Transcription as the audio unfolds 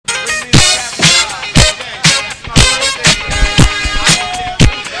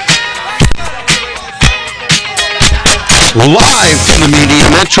Live from the Media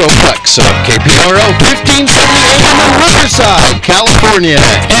Metroplex of KPRO 1570 AM in Riverside, California.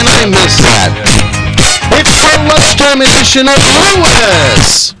 And I miss that. It's the lunchtime edition of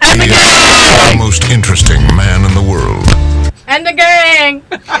Lewis. And the gang! The most interesting man in the world. And the gang!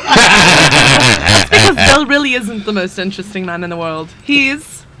 Because Bill really isn't the most interesting man in the world.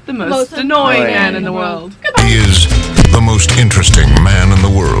 He's the most annoying man in the world. He is the most interesting man in the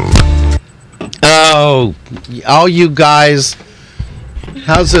world. Oh, all you guys,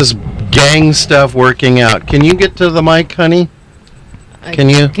 how's this gang stuff working out? Can you get to the mic, honey? Can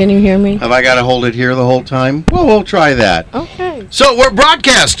you hear me? Have I got to hold it here the whole time? Well, we'll try that. Okay. So we're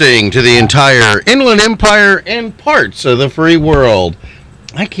broadcasting to the entire Inland Empire and parts of the free world.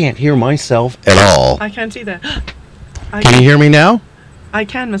 I can't hear myself at all. I can't either. Can you hear me now? I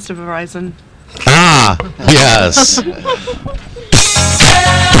can, Mr. Verizon. Ah, yes.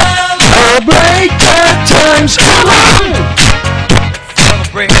 Celebrate good times.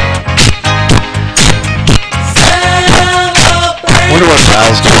 Celebrate. Wonder what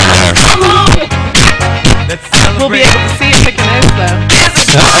Val's doing there. We'll be able to see it picking out, though.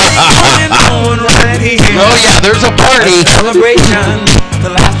 Oh, yeah, there's a party. Celebration to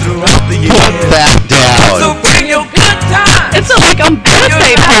last throughout the year. Put that down. So bring your good times. It's like a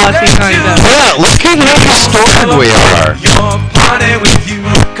birthday party, kind of. Yeah, look at how distorted we are. Your party with you.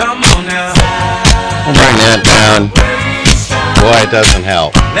 Come on now. I'll bring that down. Boy, it doesn't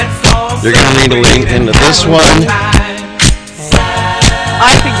help. Let's all You're going to need to lean into this one.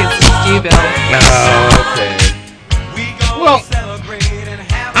 I think it's just you, Bill. Oh, okay. Well,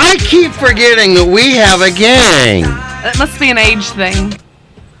 I keep forgetting that we have a gang. It must be an age thing.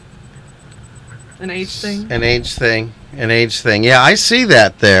 An age thing? An age thing. An age thing. Yeah, I see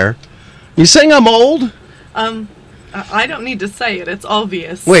that there. You saying I'm old? I don't need to say it. It's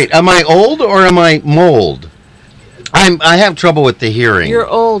obvious. Wait, am I old or am I mold? I have trouble with the hearing. You're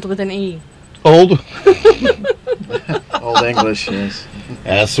old with an E. Old? Old English, yes.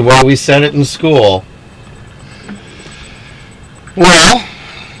 That's the way we said it in school. Well,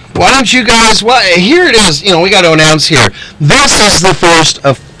 why don't you guys... Well, here it is. We got to announce here. This is the first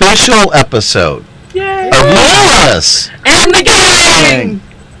official episode Yay! of Lewis. And the gang!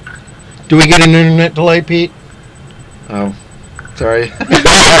 Do we get an internet delay, Pete? Oh, sorry. Go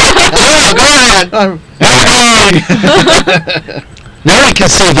ahead. Now I can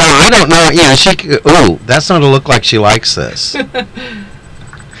see Val. I don't know. Ooh, that's not a look like she likes this.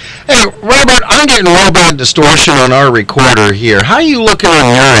 Hey, Robert, I'm getting real bad distortion on our recorder here. How are you looking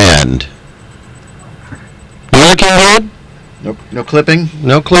on your end? You looking good? No clipping.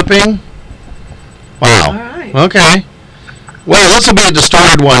 No clipping? Wow. All right. Okay. Well, this will be a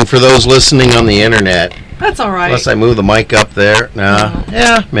distorted one for those listening on the internet. That's all right. Unless I move the mic up there. No.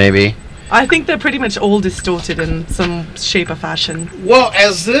 Yeah, maybe. I think they're pretty much all distorted in some shape or fashion. Well,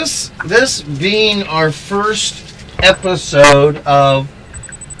 as this being our first episode of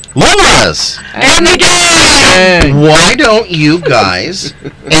Lewis And the gang! why don't you guys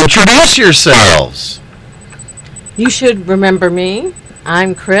introduce yourselves? You should remember me.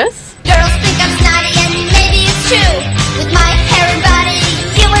 I'm Chris. Girls think I'm snotty and maybe it's true. With my hair and body,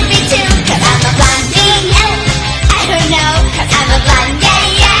 you would be too. Cause I'm a blondie, I don't know. Cause I'm a blonde,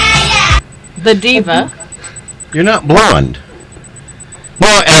 yeah. The diva. You're not blonde.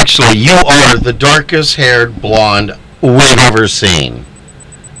 Well, actually, you are the darkest haired blonde we've ever seen.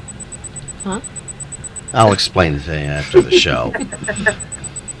 Huh? I'll explain it to you after the show.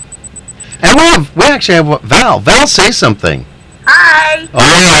 And we actually have Val. Val, say something. Hi!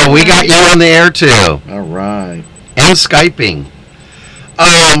 Oh, we got you on the air too. All right. And Skyping.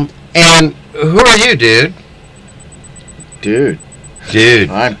 And who are you, dude? Dude, Dude.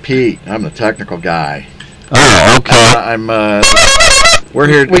 I'm Pete. I'm the technical guy. Oh, okay. We're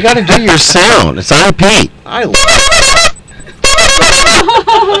here. We got to do your sound. It's on Pete. I love it.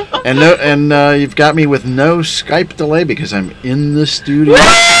 And you've got me with no Skype delay because I'm in the studio.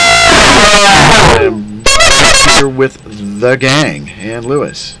 I'm here with the gang and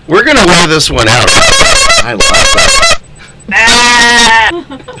Lewis. We're going to wear this one out. I love that.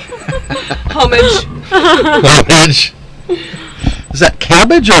 Homage. Homage. Is that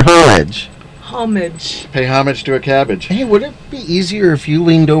cabbage or homage? Homage. Pay homage to a cabbage. Hey, would it be easier if you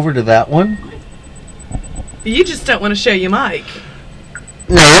leaned over to that one? You just don't want to share your mic.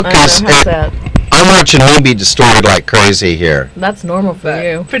 No, because How's that? I'm watching me be distorted like crazy here. That's normal for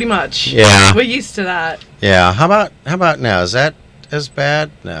you. Pretty much. Yeah. We're used to that. Yeah. How about now? Is that as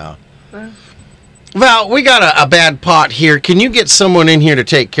bad? No. Uh. Val, we got a bad pot here. Can you get someone in here to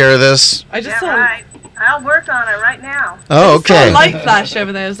take care of this? I just Yeah, saw right. I'll work on it right now. Oh, I saw a okay. light flash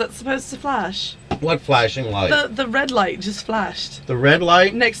over there. Is that supposed to flash? What flashing light? The red light just flashed The red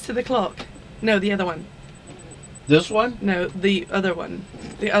light? next to the clock. No, the other one. This one? No, the other one.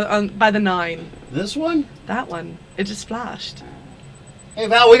 The other by the 9. This one? That one. It just flashed. Hey,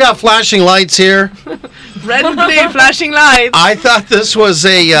 Val, we got flashing lights here. Red and blue flashing lights. I thought this was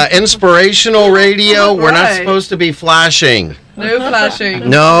a inspirational radio. We're not Right. supposed to be flashing. No flashing.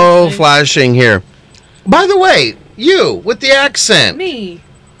 No flashing here. By the way, you with the accent. Me.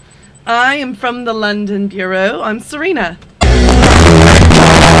 I am from the London Bureau. I'm Serena. From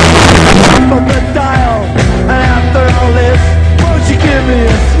the dial, and after all this, won't you give me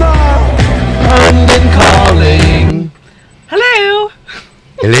a smile? London calling. Hello.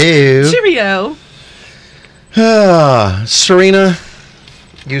 Hello. Cheerio. Serena,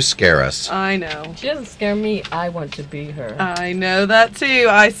 you scare us. I know. She doesn't scare me. I want to be her. I know that too.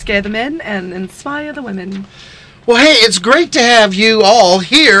 I scare the men and inspire the women. Well, hey, it's great to have you all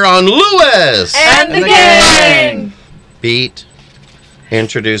here on Lewis. And the gang. Beat.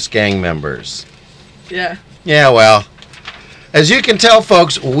 Introduce gang members. Yeah. Yeah, well, as you can tell,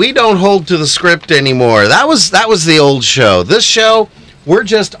 folks, we don't hold to the script anymore. That was the old show. This show, we're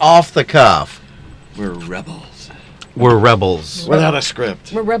just off the cuff. We're rebels. We're rebels. Without a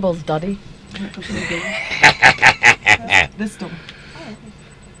script. We're rebels, Dottie. This door.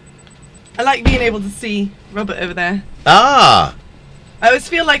 I like being able to see Robert over there. Ah. I always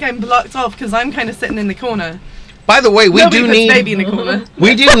feel like I'm blocked off because I'm kind of sitting in the corner. By the way, we Nobody do puts need baby in the corner.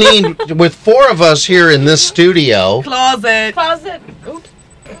 we do need with 4 of us here in this studio. Closet. Closet. Oops.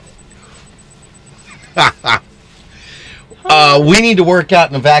 We need to work out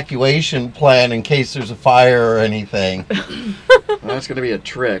an evacuation plan in case there's a fire or anything. Well, that's going to be a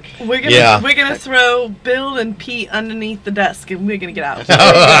trick. We're gonna throw Bill and Pete underneath the desk and we're gonna get out.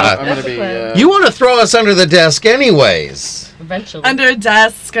 I'm going to That's be. a plan. You want to throw us under the desk anyways. Eventually. Under a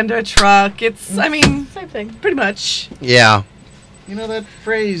desk, under a truck. It's I mean Same thing. pretty much. Yeah. You know, that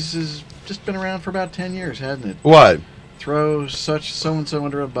phrase has just been around for about 10 years, hasn't it? What? Throw such so-and-so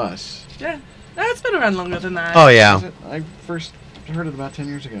under a bus. Yeah. That's been around longer than that. Oh, yeah. Was it? I first heard it about 10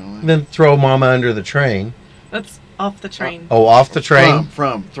 years ago. Then throw Mama under the train. That's off the train. Oh, off the train?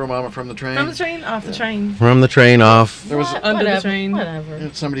 From. Throw mama from the train. From the train, off the train. From the train off. There was Under the train. Whatever.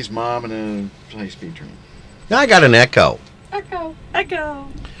 it's somebody's mom in a high-speed train. I got an echo. Echo. Echo.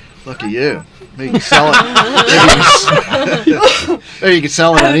 Lucky you. Maybe you can sell it. Maybe you can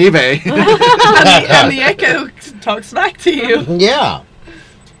sell it on eBay. And the echo talks back to you. Yeah.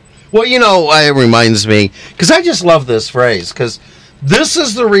 Well, you know, it reminds me, because I just love this phrase, because this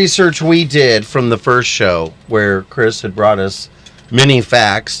is the research we did from the first show where Chris had brought us many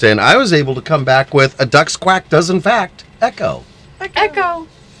facts, and I was able to come back with a duck's quack does in fact echo. Echo.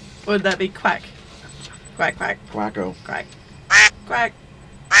 Would that be quack? Quack, quack, Quacko. quack. Quack.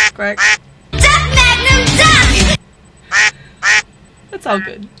 Quack. Duck Magnum Duck! That's all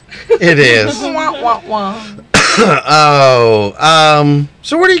good. It is. Wah, wah, wah.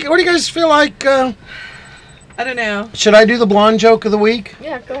 So what do you guys feel like? I don't know. Should I do the blonde joke of the week?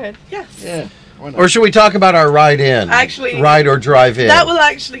 Yeah, go ahead. Yes. Yeah. Why not? Or should we talk about our ride in? Actually, ride or drive in. That will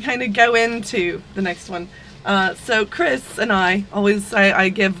actually kind of go into the next one. So Chris and I I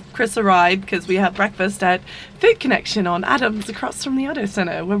give Chris a ride because we have breakfast at Food Connection on Adams across from the Auto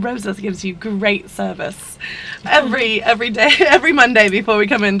Center, where Rosa gives you great service every day, every Monday before we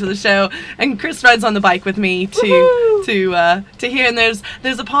come into the show. And Chris rides on the bike with me to here. And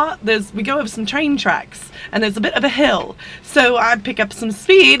we go over some train tracks, and there's a bit of a hill. So I pick up some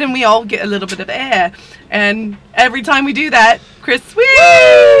speed, and we all get a little bit of air. And every time we do that, Chris,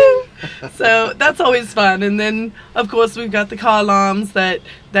 woo! So that's always fun. And then, of course, we've got the car alarms that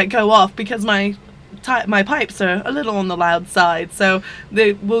go off because my pipes are a little on the loud side. So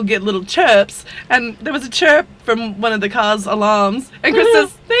we'll get little chirps. And there was a chirp from one of the car's alarms. And Chris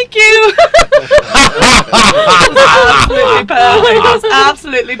says, "Thank you." It was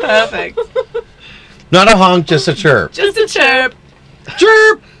absolutely perfect. Not a honk, just a chirp. Just a chirp.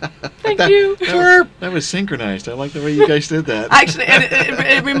 Chirp! Thank you. Chirp! That was synchronized. I like the way you guys did that. Actually, and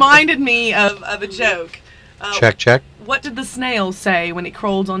it reminded me of a joke. Check. What did the snail say when it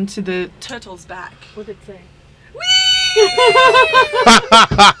crawled onto the turtle's back? What did it say?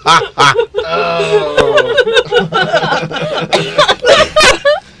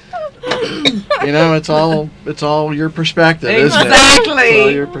 You know, it's all your perspective, isn't it? Exactly. It's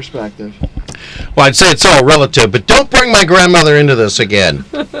all your perspective. Well, I'd say it's all relative, but don't bring my grandmother into this again.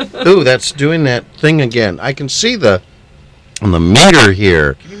 Ooh, that's doing that thing again. I can see on the meter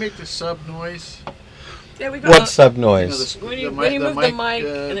here. Can you make the sub noise? Yeah, we got What sub noise? When you move the mic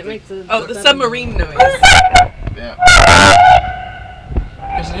and it makes a... the submarine noise. Yeah.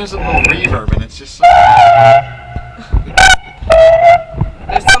 Because it has a little reverb, and it's just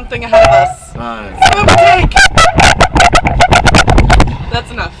There's something ahead of us. Overtake! That's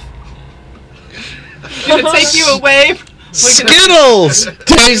enough. Gonna take you away. Skittles!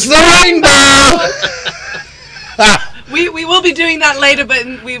 Taste the rainbow! We will be doing that later, but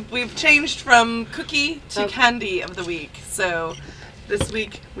we've changed from cookie to candy of the week. So this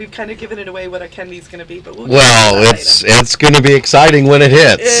week we've kind of given it away what our candy's going to be, but we'll get to that it's going to be exciting when it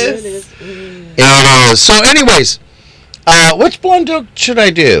hits. later. It is. It is. So, anyways, which blonde joke should I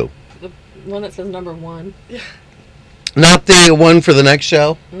do? The one that says number 1. Not the one for the next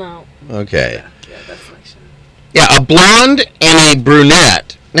show? No. Okay. Yeah, that's my show. Yeah, a blonde and a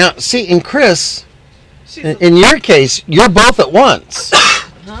brunette. Now, see, in Chris, She's in your case, you're both at once.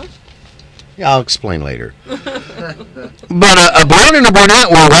 Huh? Yeah, I'll explain later. But a blonde and a brunette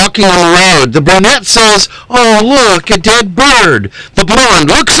were walking on the road. The brunette says, "Oh, look, a dead bird." The blonde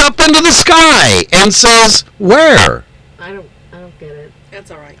looks up into the sky and says, "Where?" I don't get it. That's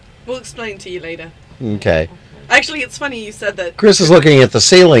all right. We'll explain to you later. Okay. Actually, it's funny you said that. Chris is looking at the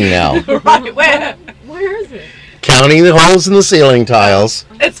ceiling now, Right, where? Where is it? counting the holes in the ceiling tiles.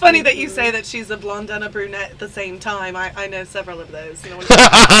 It's funny that you say that she's a blonde and a brunette at the same time. I know several of those. No one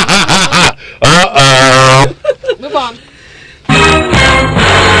Uh-oh. Move on.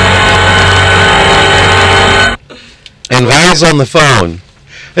 And Val's on the phone.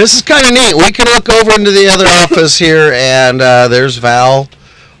 This is kind of neat. We can look over into the other office here, and there's Val,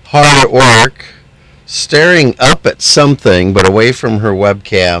 hard at work, staring up at something, but away from her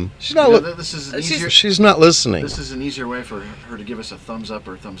webcam. She's not. This is an easier. She's not listening. This is an easier way for her to give us a thumbs up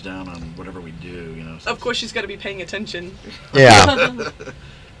or thumbs down on whatever we do. You know. Of course, she's got to be paying attention. Yeah.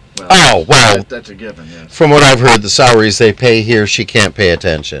 Well, Oh, well. that's a given. Yes. From what I've heard, the salaries they pay here, she can't pay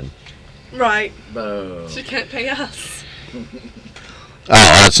attention. Right. Oh. She can't pay us. Oh,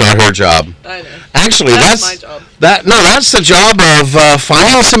 that's not her job. I know. Actually, That's my job. That's the job of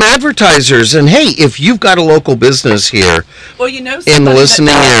finding some advertisers. And hey, if you've got a local business here Well, you know in the somebody listening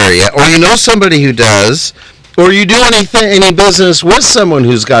that- area, or you know somebody who does, or you do any business with someone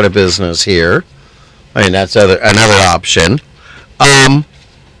who's got a business here, I mean that's another option.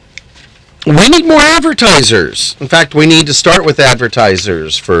 We need more advertisers. In fact, we need to start with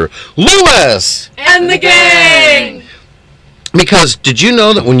advertisers for Lewis. And the gang! Because did you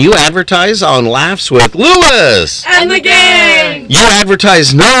know that when you advertise on Laughs with Lewis, And the gang! you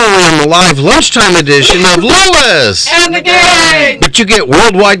advertise not only on the live lunchtime edition of Lewis, And the gang! but you get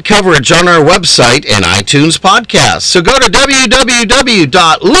worldwide coverage on our website and iTunes podcast. So go to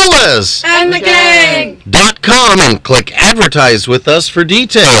www.lewis.com And the gang! and click advertise with us for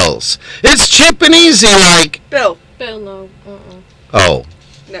details. It's cheap and easy like... Bill. Bill, no. Oh,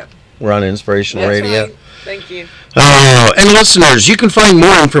 No. we're on Inspirational That's Radio. right. Thank you. Oh, and listeners, you can find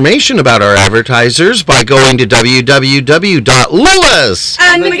more information about our advertisers by going to www.lewis.com.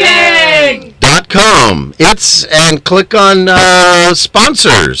 And the gang! And click on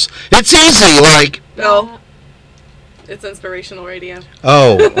sponsors. It's easy, like... Bill. It's inspirational radio.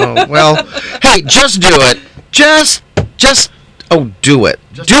 Oh, well, hey, just do it. Just, do it.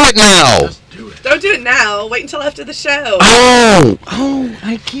 Do it now. Just do it. Don't do it now. Wait until after the show. Oh,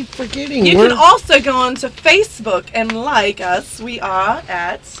 I keep forgetting. You can also go on to Facebook and like us. We are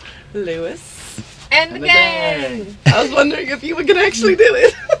at Lewis. And the the gang. I was wondering if you were going to actually do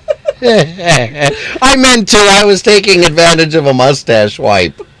it. I meant to. I was taking advantage of a mustache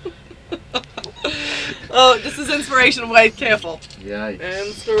wipe. Oh, this is inspirational. Wait, careful. Yikes.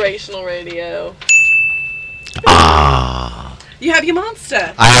 Inspirational radio. Ah, You have your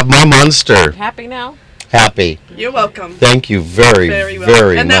monster. I have my monster. Happy now? Happy. You're welcome. Thank you very, Very well.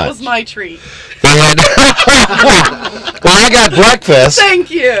 very and much. that was my treat. Well, I got breakfast. Thank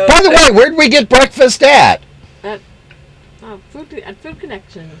you. By the way, where'd we get breakfast at? At Food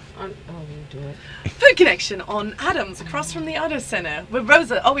Connection. We do it. Food Connection on Adams, across from the Auto Center, where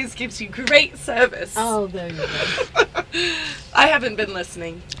Rosa always gives you great service. Oh, there you go. I haven't been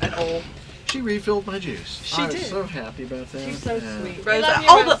listening at all. She refilled my juice. She I was did. so happy about that. She's so Yeah. sweet. Rosa, love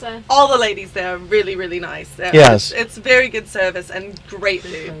you, Rosa. all the ladies there are really, really nice. Yes. It's very good service and great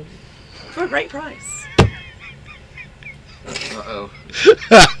food for a great price. Uh-oh.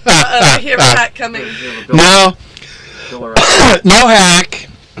 I hear a hat coming. You have a bill- No, bill her out. no hack.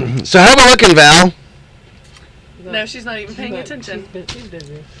 So how we looking, Val? No, she's not even paying attention. She's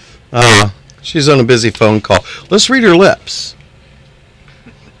busy. She's on a busy phone call. Let's read her lips.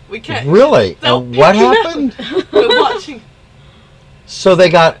 We can't. Really? No. And what happened? We're watching. So they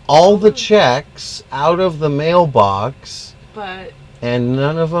got all the checks out of the mailbox, But and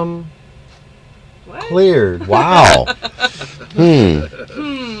none of them what? cleared. Wow.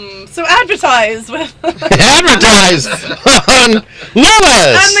 So advertise with Advertise on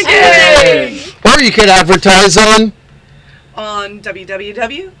Lewis. and the gang Or you could advertise on. on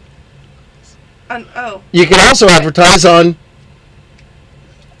www. And You can also advertise on.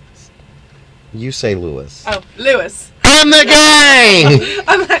 You say Lewis. Lewis. And the gang.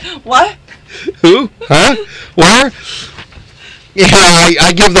 I'm like, what? Who? Huh? Where? Yeah,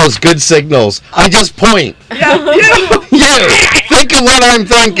 I give those good signals. I just point. Yeah, you. You think of what I'm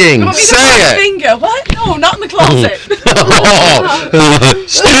thinking. Want me to Say put my it. finger? What? No, not in the closet. Oh,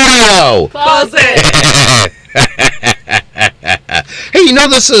 studio. Closet. Hey, you know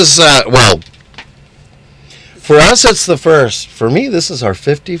this is for us it's the first. For me, this is our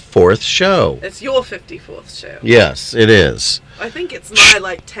 54th show. It's your 54th show. Yes, it is. I think it's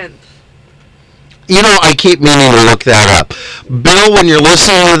my 10th. You know, I keep meaning to look that up. Bill, when you're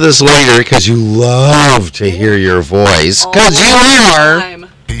listening to this later, because you love to hear your voice, because you are. Time.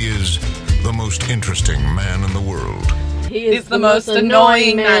 He is the most interesting man in the world. He's the most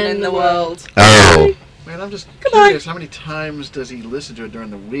annoying man in the world. Oh. Man, I'm just Goodbye. curious. How many times does he listen to it during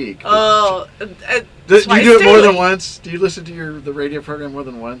the week? Oh, Do twice you do it more than daily. once? Do you listen to the radio program more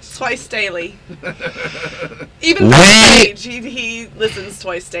than once? Twice daily. Even Wait. backstage, he listens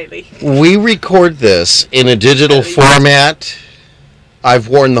twice daily. We record this in a digital format. I've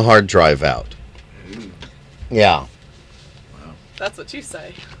worn the hard drive out. Yeah. That's what you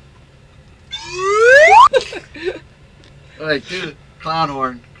say. Like, dude, clown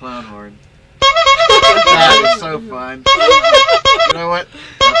horn, clown horn. That is so fun. You know what?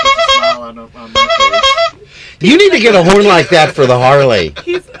 That puts a smile on my face. You need to get a horn like that for the Harley.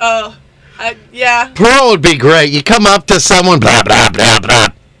 He's yeah. Pearl would be great. You come up to someone, blah, blah, blah, blah.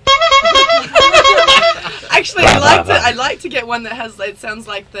 Actually, I like to get one that has. It sounds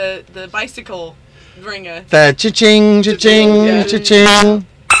like the bicycle ringer. The cha-ching, cha-ching, Yeah. cha-ching.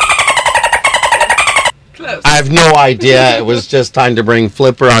 Close. I have no idea. It was just time to bring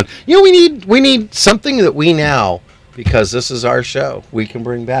Flipper on. You know, we need something that we now, because this is our show, we can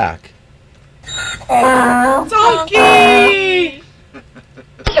bring back. Donkey!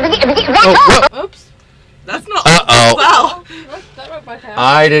 Oh, whoa. Oops. That's not. Uh-oh. Wow. That broke my tab.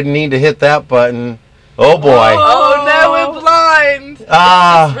 I didn't need to hit that button. Oh, boy. Oh no, we're blind.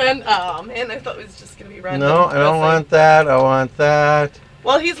 Ah. Oh man, I thought it was just gonna be random. No, I don't want that. I want that.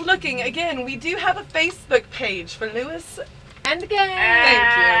 While he's looking, again, we do have a Facebook page for Lewis. And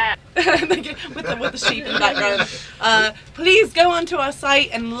again. Thank you. with the sheep in the background. Please go onto our site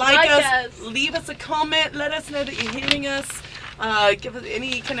and like us. Leave us a comment. Let us know that you're hearing us. Give us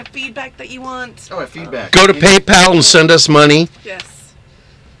any kind of feedback that you want. Oh, feedback. Go to PayPal and send us money. Yes.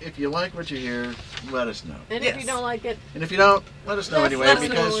 If you like what you hear, let us know. And Yes. if you don't like it, And if you don't, let us know anyway. let us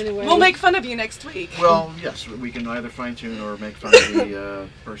Because, know anyway. We'll make fun of you next week. well, yes, we can either fine tune or make fun of the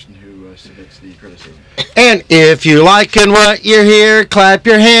person who submits the criticism. And if you're liking what you hear, clap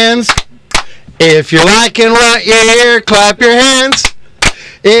your hands. If you're liking what you hear, clap your hands.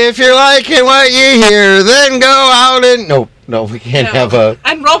 If you're liking what you hear, then go out and... No, we can't No. have a...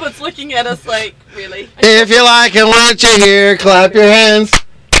 And Robert's looking at us like, really? If you're liking what you hear, clap your hands.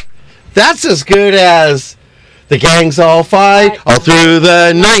 That's as good as the gangs all fight all through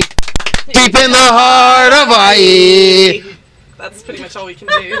the night, deep in the heart of Hawaii. That's pretty much all we can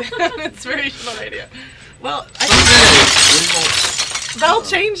do. Inspirational radio. Well, I think Val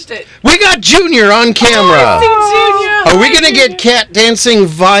changed it. We got Junior on camera. Junior. Are we going to get cat dancing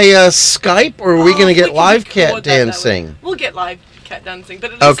via Skype, or are we going to get live cat dancing? We'll get live cat dancing,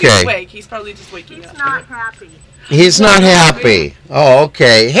 but at least Okay. he's awake. He's probably just waking up. Not happy. He's not happy. Oh,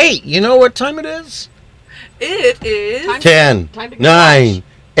 okay. Hey, you know what time it is? It is. 10, Time to get 9,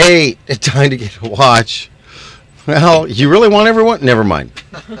 8. Time to get a watch. Well, you really want everyone? Never mind.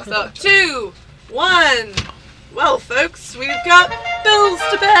 So 2, 1. Well, folks, we've got bills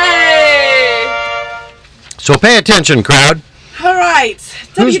to pay. So pay attention, crowd. All right.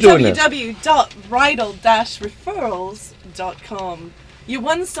 Who's doing this? www.bridal-referrals.com. Your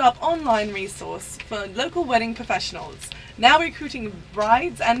one-stop online resource for local wedding professionals. Now recruiting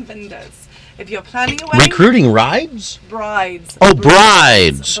brides and vendors. If you're planning a wedding, Recruiting rides? brides. Oh,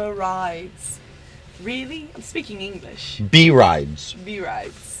 brides. Brides. Really? I'm speaking English. B-rides.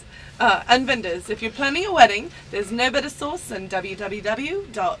 B-rides. And vendors. If you're planning a wedding, there's no better source than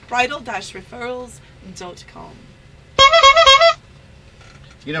www.bridal-referrals.com.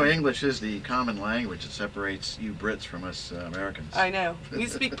 You know, English is the common language that separates you Brits from us Americans. I know. We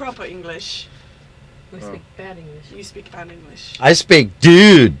speak proper English. We speak bad English. You speak bad English. I speak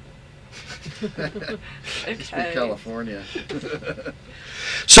dude. You speak California.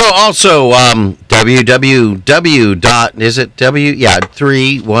 So also, Is it W? Yeah,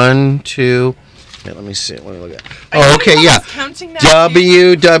 3, 1, 2. Yeah, let me see. What do I look at? Oh, okay, yeah. Counting now.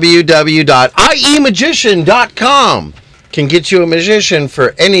 www.iemagician.com can get you a magician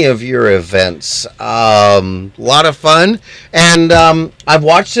for any of your events. A lot of fun, and I've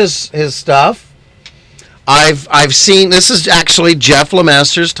watched his stuff. I've seen. This is actually Jeff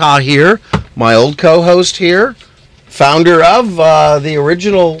Lemasters Tahir, my old co-host here, founder of the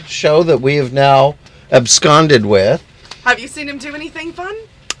original show that we have now absconded with. Have you seen him do anything fun?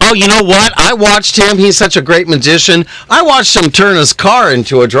 Oh, you know what? I watched him. He's such a great magician. I watched him turn his car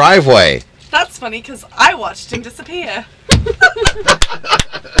into a driveway. That's funny because I watched him disappear.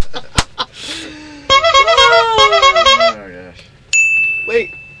 Oh gosh.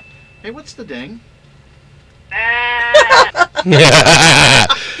 Wait. Hey, what's the ding?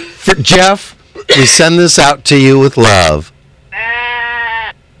 For Jeff, we send this out to you with love.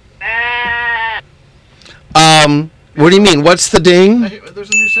 What do you mean? What's the ding? There's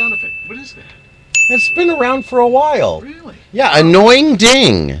a new sound effect. What is that? It's been around for a while. Really? Yeah, annoying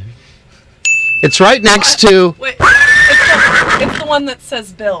ding. It's right next to. Wait, it's the one that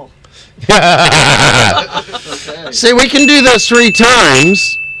says Bill. Okay. See, we can do this 3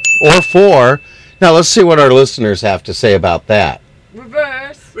 times or 4. Now let's see what our listeners have to say about that.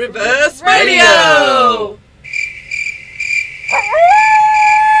 Reverse radio.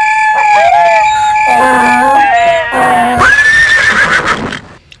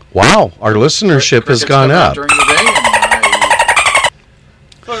 Wow, our listenership has Crickets gone come out up. during the day,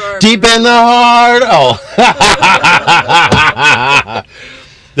 and Deep in the heart. Oh.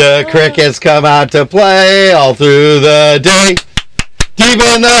 The crickets come out to play all through the day. Deep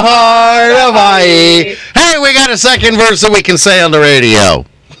in the heart of IE. Hey, we got a second verse that we can say on the radio.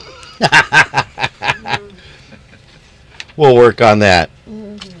 We'll work on that.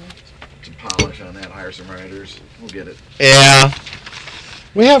 some polish on that. Hire some writers. We'll get it. Yeah.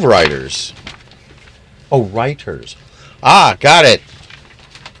 We have writers. Oh, writers. Ah, got it.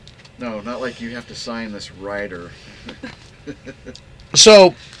 No, not like you have to sign this writer.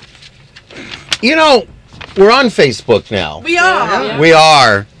 So, you know, we're on Facebook now. We are. Yeah. We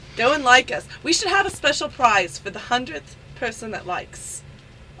are. Go and like us. We should have a special prize for the 100th person that likes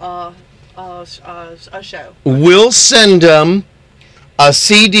our show. We'll send them a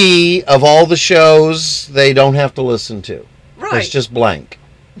CD of all the shows they don't have to listen to. Right. It's just blank.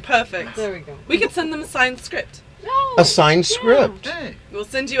 Perfect. There we go. We could send them a signed script. No. A signed script. Hey, We'll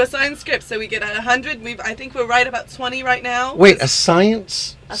send you a signed script so we get 100. I think we're right about 20 right now. Wait, a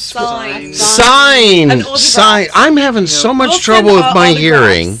science? A signed. Sign. An autograph. Sign. I'm having so much We'll trouble send with our my autographs.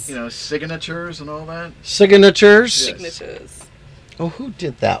 hearing. you know, signatures and all that. Signatures? Yes. Signatures. Oh, who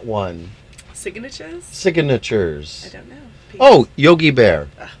did that one? Signatures? Signatures. I don't know. Oh, Yogi Bear.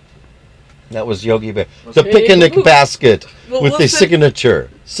 That was Yogi Bear. Was The it? picnic basket Well, with we'll the send- signature.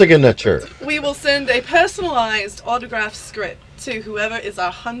 Signature. We will send a personalized autograph script to whoever is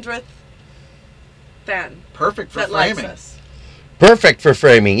our 100th fan Perfect for that likes framing. us. Perfect for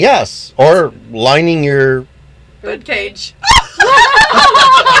framing, yes. Or lining your Birdcage.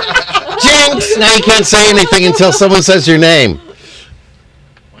 jinx. Now you can't say anything until someone says your name.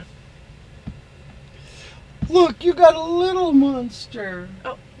 Look, you got a little monster.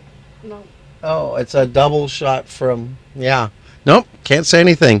 No. Oh, it's a double shot from, yeah. Nope, can't say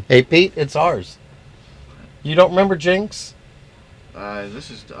anything. Hey, Pete, it's ours. You don't remember Jinx? I'm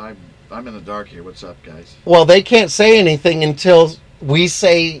in the dark here. What's up, guys? Well, they can't say anything until we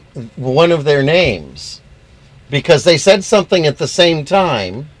say one of their names. Because they said something at the same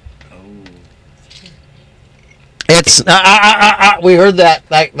time. Oh. It's, we heard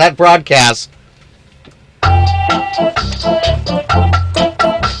that broadcast.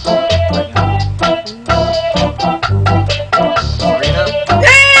 Serena?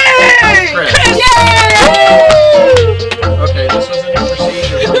 Yay! Chris. Okay, this was a new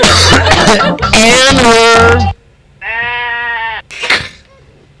procedure. And we're...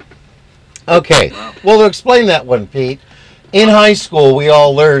 Okay, well, to explain that one, Pete, in high school, we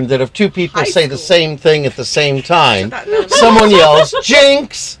all learned that if 2 people High say the school. same thing at the same time, That knows. someone yells,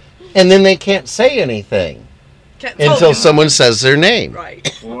 Jinx, and then they can't say anything Can't until tell you. someone says their name. Right.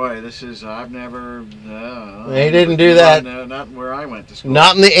 Boy, this is, I've never... They didn't do that. No, not where I went to school.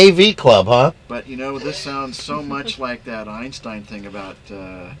 Not in the AV club, huh? But, you know, this sounds so much like that Einstein thing about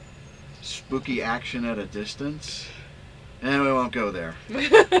spooky action at a distance. And we won't go there.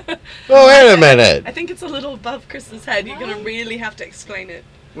 Oh, wait a minute. I think it's a little above Chris's head. You're going to really have to explain it.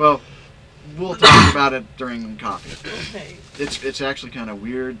 Well, we'll talk about it during coffee. Okay. It's actually kind of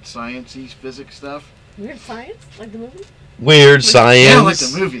weird, science-y physics stuff. Weird science? Like the movie? Weird Yeah, like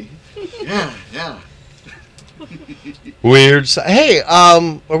science. the movie. Yeah. Weird. Hey, are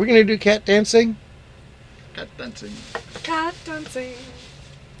we gonna do cat dancing? Cat dancing. Cat dancing.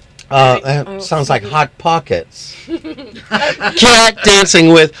 That sounds like Hot Pockets. Cat dancing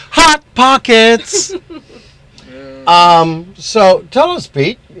with Hot Pockets. So tell us,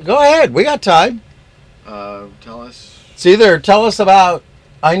 Pete. Go ahead. We got time. Tell us. It's either tell us about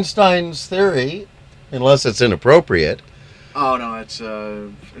Einstein's theory, unless it's inappropriate. Oh no, it's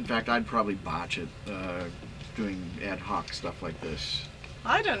in fact I'd probably botch it doing ad hoc stuff like this.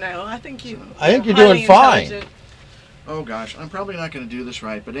 I don't know. I think you're highly doing fine. intelligent. Oh gosh, I'm probably not going to do this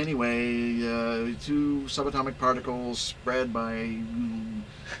right, but anyway, two subatomic particles spread by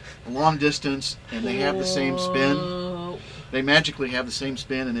a long distance, and they have the same spin. They magically have the same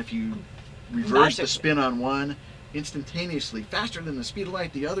spin, and if you reverse the spin on one, instantaneously, faster than the speed of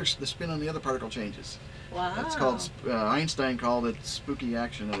light, the spin on the other particle changes. Wow. That's called, Einstein called it spooky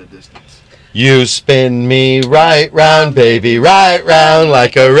action at a distance. You spin me right round, baby, right round,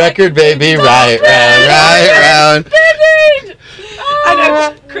 like a record, baby, right round, right round. I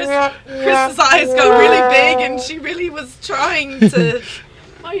know. Chris's eyes got really big, and she really was trying to.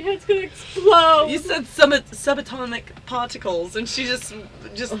 My head's gonna explode. You said subatomic particles, and she just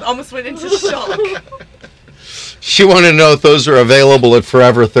almost went into shock. She wanted to know if those are available at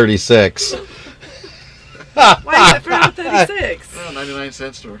Forever 36. Why is it Forever 36? Oh,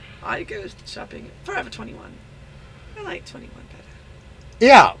 99-cent store. I go shopping at Forever 21. I like 21 better.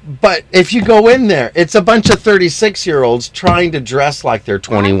 Yeah, but if you go in there, it's a bunch of 36-year-olds trying to dress like they're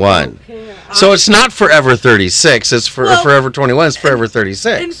 21. So it's not Forever 36. It's Forever 21. It's Forever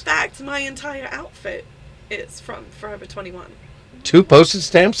 36. In fact, my entire outfit is from Forever 21. 2 postage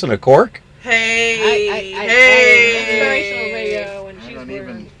stamps and a cork? Hey, Inspirational radio, and I she's don't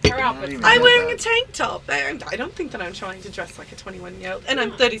wearing even- her outfit's even- I'm Yeah. wearing a tank top. I don't think that I'm trying to dress like a 21-year-old. And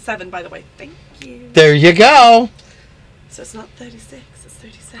I'm 37, by the way. Thank you. There you go. So it's not 36, it's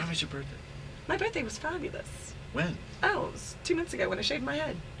 37. When was your birthday? My birthday was fabulous. When? Oh, it was 2 months ago when I shaved my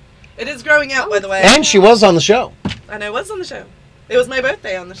head. It is growing out, by the way. And she was on the show. And I was on the show. It was my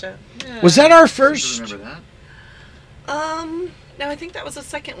birthday on the show. Yeah. Was that our I first? remember that. No, I think that was the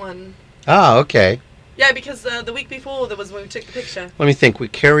second one. Oh, okay. Yeah, because the week before there was when we took the picture. Let me think. We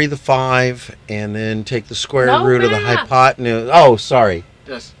carry the 5 and then take the square No root of the math. hypotenuse. Oh, sorry.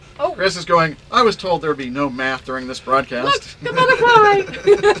 Yes. Oh. Chris is going, I was told there would be no math during this broadcast. The butterfly.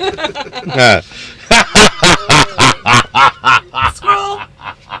 Squirrel!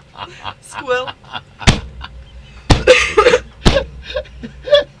 Squill.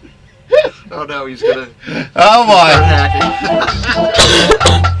 Oh no, he's gonna Oh start boy. hacking.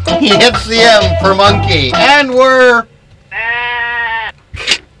 He hits the M for monkey. And we're.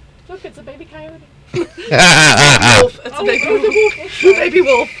 Look, it's a baby coyote. Wolf. It's a baby wolf. Baby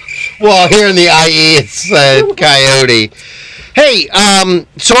wolf. Well, here in the IE, it's coyote. Hey,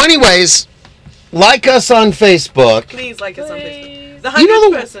 so anyways, like us on Facebook. Please like us on Facebook. Please. The You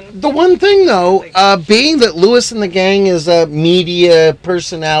 100th know, person. the one thing, though, being that Lewis and the Gang is a media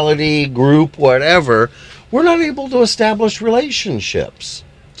personality group, whatever, we're not able to establish relationships.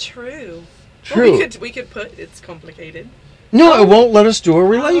 True. True. Well, we could put it's complicated. No, it won't let us do a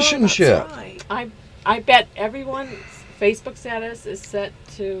relationship. Oh, that's right. I bet everyone's Facebook status is set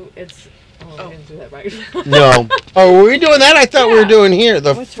to its. Oh, I didn't do that right. No. Oh, were we doing that? I thought we were Yeah. doing here.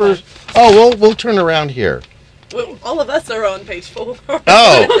 The Which first. Oh, we'll turn around here. Well, all of us are on page 4.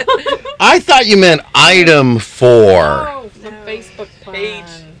 Oh, I thought you meant item 4. Oh, the No. Facebook Page.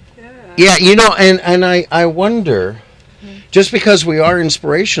 plan. Yeah, you know, and I wonder, just because we are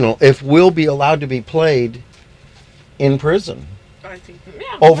inspirational, if we'll be allowed to be played in prison I think.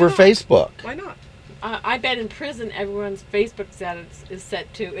 Yeah, over why not? Facebook. Why not? I bet in prison everyone's Facebook status is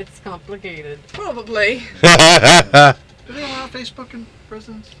set to it's complicated. Probably. Do they allow Facebook in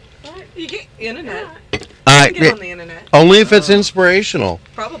prisons? Right? You get internet. Yeah. You can get on the internet. Only if it's inspirational.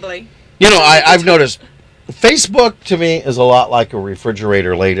 Probably. You know, I've noticed Facebook to me is a lot like a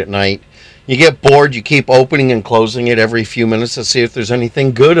refrigerator late at night. You get bored, you keep opening and closing it every few minutes to see if there's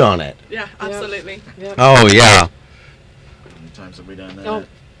anything good on it. Yeah, absolutely. Yep. Oh, yeah. How many times have we done that? No.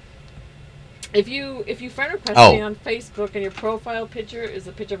 If you friend request Oh. me on Facebook and your profile picture is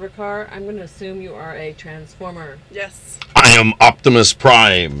a picture of a car, I'm going to assume you are a transformer. Yes. I am Optimus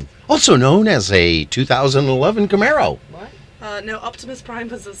Prime, also known as a 2011 Camaro. What? No, Optimus Prime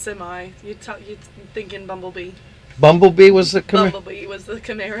was a semi. You're thinking Bumblebee. Bumblebee was the Camaro. Bumblebee was the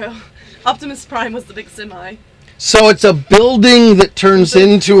Camaro. Optimus Prime was the big semi. So it's a building that turns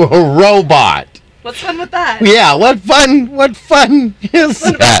into a robot. What's fun with that? Yeah, what fun is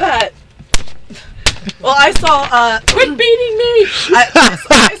What about that? that? Well, I saw. Quit beating me!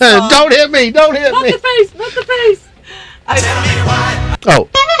 I saw, Don't hit me! Don't hit Not me! the face! Not the face! Oh,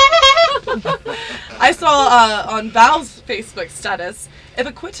 I saw on Val's Facebook status, if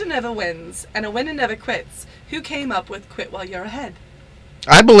a quitter never wins and a winner never quits, who came up with quit while you're ahead?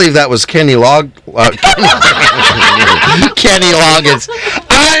 I believe that was Kenny Kenny Loggins.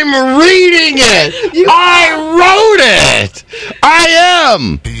 I'm reading it. I wrote it. I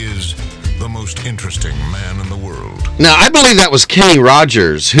am. He is the most interesting man in the world. Now, I believe that was Kenny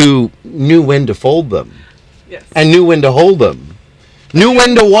Rogers who knew when to fold them Yes. and knew when to hold them, knew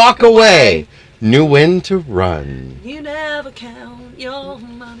when to walk away, knew when to run. You never count your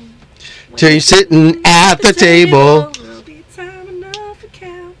money. Till you're sitting at the table Will be time enough for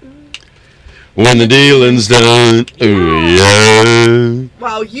counting. when the dealing's done. Ooh, yeah.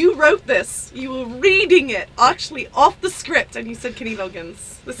 Wow, you wrote this. You were reading it actually off the script, and you said Kenny Loggins.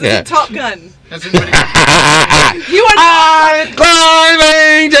 This is Yeah. Top Gun. Has anybody You are. I'm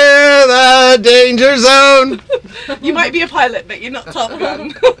climbing to the danger zone. You might be a pilot, but you're not Top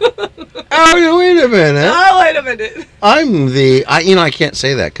Gun. Oh, wait a minute. Oh, wait a minute. I can't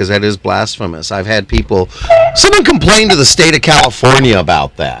say that because that is blasphemous. I've had someone complained to the state of California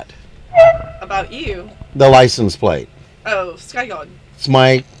about that. About you. The license plate. Oh, Sky God. It's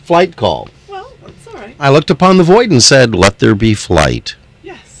my flight call. Well, that's all right. I looked upon the void and said, let there be flight.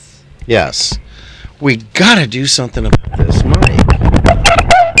 Yes. Yes. We gotta do something about this mic.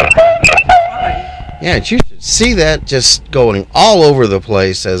 Fine. Yeah, you should see that just going all over the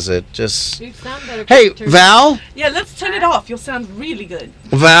place as it just... You sound better. Hey, Turn- Val? Yeah, let's turn it off. You'll sound really good.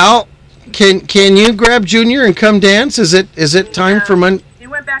 Val, can you grab Junior and come dance? Is it time for Monday? He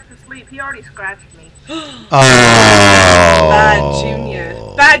went back to sleep. He already scratched me. Oh. Bad Junior.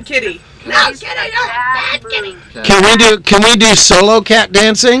 Bad Kitty. No, bad kitty. Can we do solo cat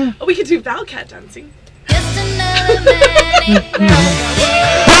dancing? Oh, we could do Valcat dancing. Just another manic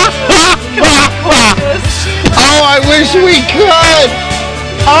Oh, I wish we could.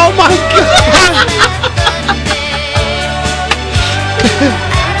 Oh my god.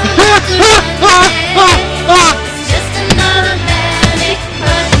 Just another manic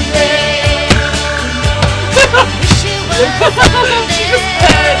Monday. Wish it was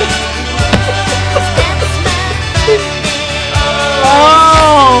Monday.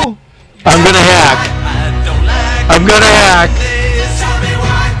 Oh. I'm gonna hack.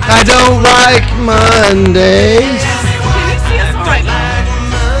 I don't like Mondays. Can you see us all right now?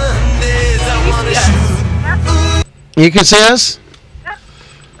 Can you see us? You can see us?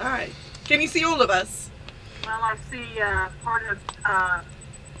 All right. Can you see all of us? Well, I see part of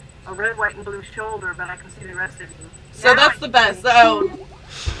a red, white, and blue shoulder, but I can see the rest of you. So Now that's I the see best. you.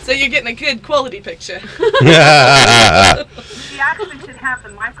 So you're getting a good quality picture. He actually should have the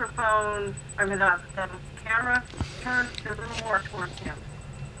microphone, the camera turned a little more towards him.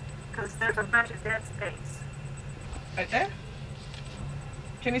 Because there's a bunch of dead space. Right there?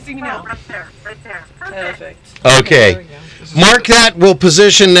 Can you see me Well, now? right there, right there. Perfect. There we Okay. go. This is- Mark that. We'll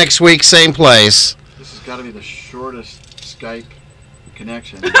position next week, same place. This has got to be the shortest Skype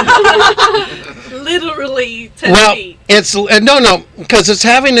connection. Literally 10 Well, feet. it's no, because it's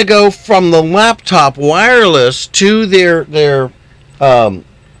having to go from the laptop wireless to their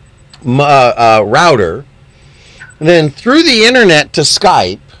router, then through the internet to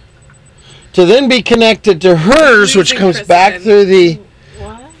Skype, to then be connected to hers, which Losing comes Chris back again. through the.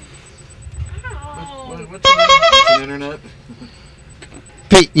 What? What's an internet?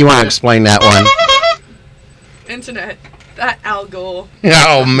 Pete, you want to explain that one? Internet. That Al Gore.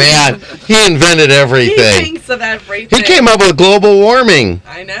 Oh man, he invented He everything. thinks of everything. He came up with global warming.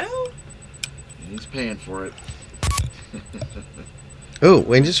 I know. He's paying for it. Oh,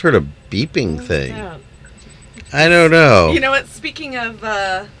 we just heard a beeping thing. Yeah. I don't know. You know what? Speaking of,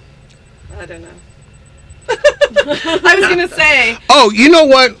 I don't know. I was gonna say Oh, you know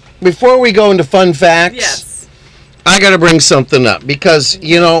what? Before we go into fun facts, yes. I got to bring something up because,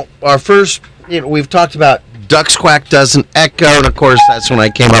 our first, we've talked about ducks quack doesn't echo. And of course, that's when I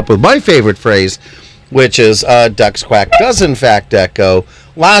came up with my favorite phrase, which is ducks quack does in fact echo.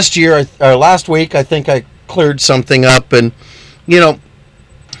 Last week, I think I cleared something up and,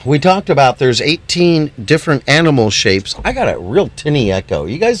 we talked about there's 18 different animal shapes. I got a real tinny echo.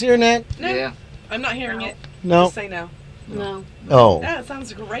 You guys hearing that? No, Yeah. I'm not hearing it. No. Just say no. No. Oh. Yeah, it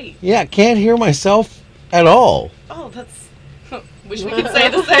sounds great. Yeah, can't hear myself at all. Oh, that's. Wish we could say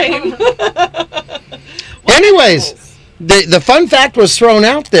the same. Anyways, the fun fact was thrown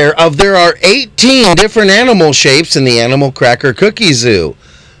out there there are 18 different animal shapes in the Animal Cracker Cookie Zoo,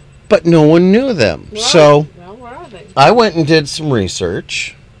 but no one knew them. Well, So well, where are they? I went and did some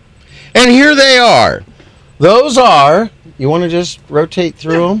research, And here they are. Those are, you want to just rotate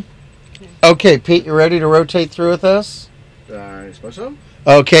through them? Okay, Pete, you ready to rotate through with us? I suppose so.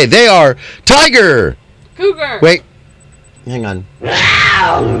 Okay, they are Tiger. Cougar. Wait, hang on.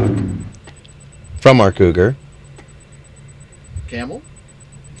 From our Cougar. Camel.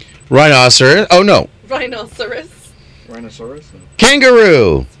 Rhinoceros. Oh, no. Rhinoceros. Rhinoceros.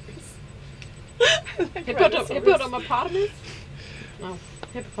 Kangaroo. Hippopotamus? No,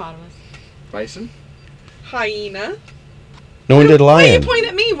 hippopotamus. Bison. Hyena. No one did Why lion. you point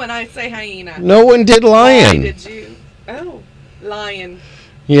at me when I say hyena? No one did Why lion. did you? Oh, lion.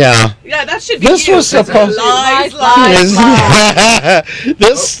 Yeah. Yeah, that should be This you. was supposed- Lies, Lies, lies,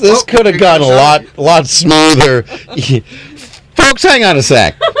 this Oh, could have here gone a comes lot smoother. Folks, hang on a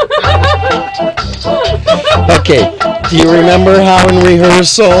sec. Okay, do you remember how in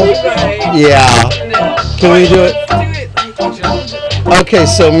rehearsal? Right. Yeah. No. Can we do it? Do it. I told you. Okay,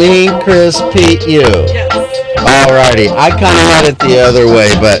 so me, Chris, Pete, you. Yes. Alrighty. I kind of had it the other way,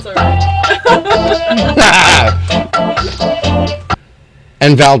 but.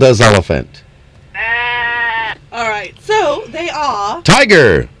 And Valdez Elephant. All right. So they are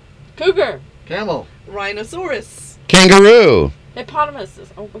Tiger. Cougar. Camel. rhinoceros. Kangaroo. Hippopotamus.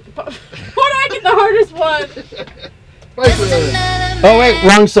 Oh, why did I get the hardest one? Bison. Oh, wait,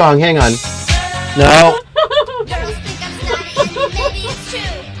 wrong song. Hang on. No. Girls think I'm snotty, maybe it's true.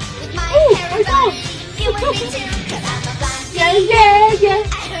 With my Ooh, hair my and phone. body, you would be too. 'Cause I'm a blondie. Yeah, yeah, yeah.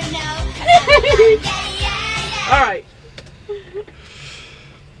 I don't know. 'Cause I'm a blondie. Yeah. All right.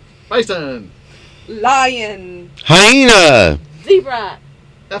 Bison. Lion. Hyena. Zebra.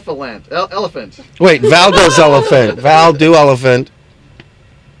 Effluent. Elephant. Wait, Valdez Elephant. Val do Elephant.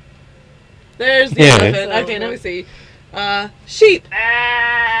 There's the Yeah. elephant. Okay, let me see. Sheep.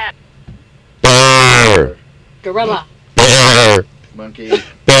 Bear. Gorilla. Bear. Monkey.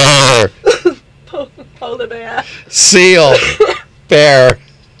 Bear. Polar bear. Seal. Bear.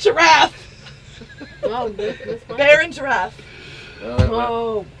 Giraffe. Oh, this one. Bear and giraffe.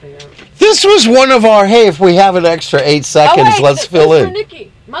 Oh, bear. This was one of our, hey, if we have an extra 8 seconds, oh, wait, let's fill for in.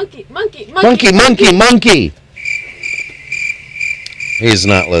 Nikki. Monkey. Monkey. He's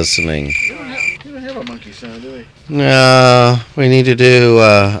not listening. We don't have a monkey sound, do we? No, we need to do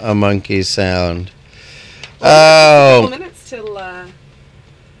a monkey sound. Couple Oh, minutes till.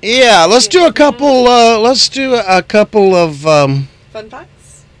 yeah. Let's do a couple. Let's do a couple of. Fun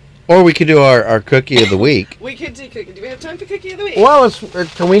facts. Or we could do our cookie of the week. We could do cookie. Do we have time for cookie of the week? Well,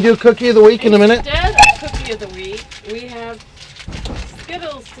 can we do cookie of the week in a minute? Instead of cookie of the week, we have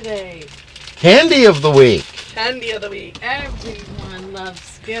Skittles today. Candy of the week. Candy of the week. Everyone loves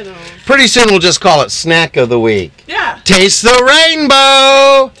Skittles. Pretty soon we'll just call it snack of the week. Yeah. Taste the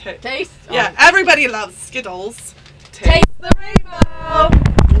rainbow. Taste. Yeah. Everybody loves Skittles. Taste the rainbow.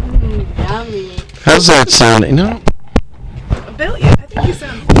 Yummy. How's that sound? No. Bill, yeah, I think you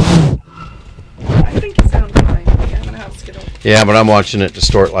sound. I think you sound fine. Yeah, I'm gonna have Skittles. Yeah, but I'm watching it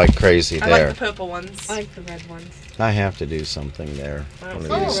distort like crazy I like there. the purple ones. I like the red ones. I have to do something there one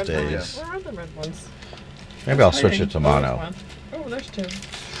of Oh, these red days. ones. Where are the red ones? Maybe I'll switch it to mono. Oh, there's two.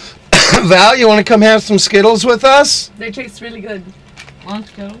 Val, you want to come have some Skittles with us? They taste really good. One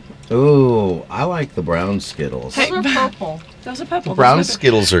Skittle. Ooh, I like the brown Skittles. Hey, Those are purple. Those are purple. Brown Those are-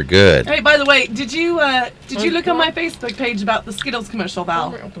 Skittles are good. Hey, by the way, did you look on my Facebook page about the Skittles commercial,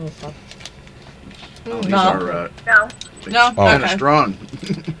 Val? Let me open this up. These No. are No. No. Oh. kind of Okay. strong.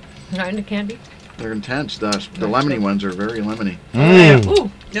 Not into candy? They're intense. The lemony ones are very lemony. Mm.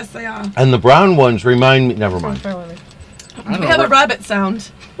 Ooh, yes they are. And the brown ones remind me. Never mind. I don't We know have a what- rabbit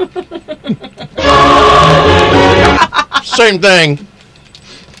sound. Same thing.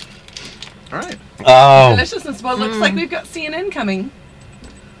 All right. Oh, Deliciousness. Well, looks like we've got CNN coming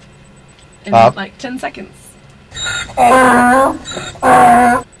in Up. like 10 seconds.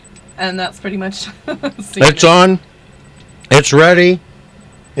 And that's pretty much CNN. it's on. It's ready.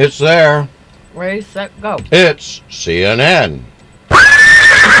 It's there. Ready, set, go. It's CNN.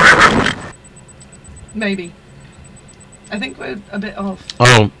 Maybe. I think we're a bit off.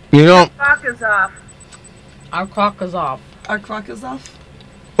 Oh, you know. Clock is off. Our clock is off. Our clock is off.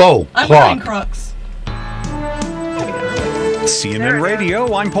 Oh, I'm wearing clock. Crocs. CNN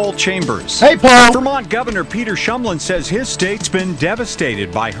Radio, I'm Paul Chambers. Hey, Paul. Vermont Governor Peter Shumlin says his state's been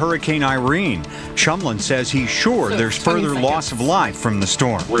devastated by Hurricane Irene. Shumlin says he's sure So, there's 20 further loss of life from the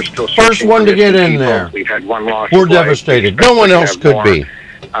storm. We're still First searching one for to get missing in people. there. We've had one loss. We're of life. devastated. We expect No one to else have could more. be.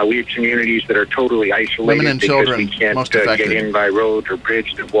 We have communities that are totally isolated Women and because children we can't most get affected. in by roads or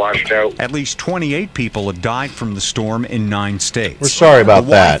bridges that washed out. At least 28 people have died from the storm in 9 states. We're sorry about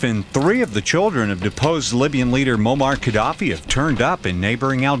the that. wife and 3 of the children of deposed Libyan leader Muammar Gaddafi have turned up in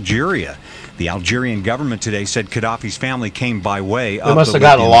neighboring Algeria. The Algerian government today said Gaddafi's family came by way of must the have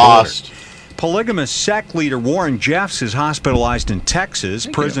gotten Libyan lost. border. Polygamous sect leader Warren Jeffs is hospitalized in Texas.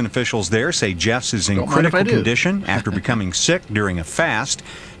 Prison officials there say Jeffs is in Don't mind if critical I do. condition after becoming sick during a fast.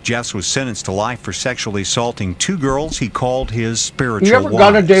 Jeffs was sentenced to life for sexually assaulting 2 girls he called his spiritual You ever wives.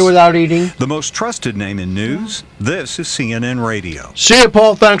 gone a day without eating? The most trusted name in news, this is CNN Radio. See you,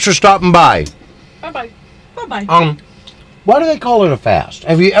 Paul. Thanks for stopping by. Bye-bye. Bye-bye. Why do they call it a fast?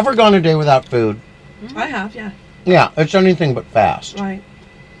 Have you ever gone a day without food? I have, yeah. Yeah, it's anything but fast. Right.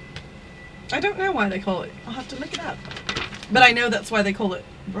 I don't know why they call it. I'll have to look it up. But I know that's why they call it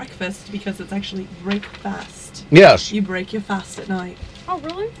breakfast, because it's actually break fast. Yes. You break your fast at night. Oh,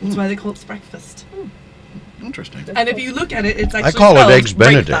 really? That's why they call it breakfast. Interesting. And if you look at it, it's actually call it spelled Eggs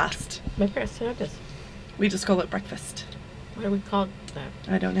Benedict. breakfast. My parents said this. We just call it breakfast. Why do we call it that?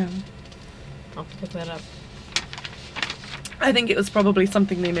 I don't know. I'll have to look that up. I think it was probably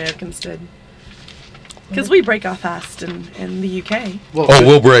something the Americans did. Because we break our fast in the UK. Well, Oh,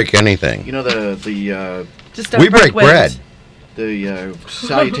 we'll break anything. You know the Just don't We break wind. bread.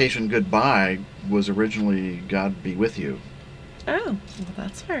 salutation goodbye was originally God be with you. Oh, well,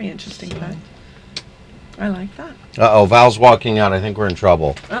 that's very interesting fact. I like that. Uh-oh, Val's walking out. I think we're in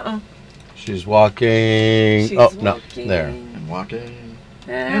trouble. Uh-oh. She's walking. She's oh, no, walking. there. And walking.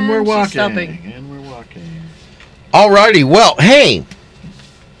 And we're she's walking. stopping. And we're walking. Alrighty, well, hey.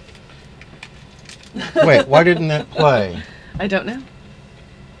 Wait, why didn't that play? I don't know.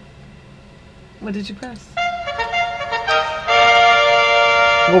 What did you press?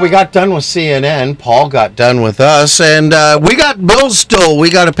 Well, we got done with CNN. Paul got done with us, and we got bills still we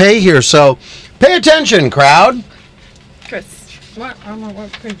got to pay here. So, pay attention, crowd. Chris. What? I don't know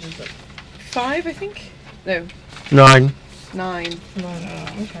what page is it. 5, I think? No, 9. 9. No,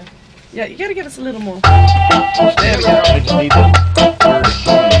 okay. Yeah, you gotta give us a little more. There we go. I just need the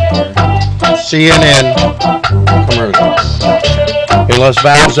CNN commercial. Unless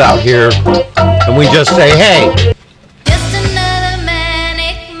Val's out here, and we just say, hey. Just another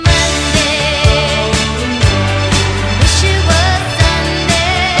manic Monday. Wish it was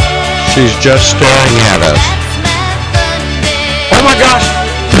Sunday. She's just staring at us. That's my Sunday. Oh my gosh!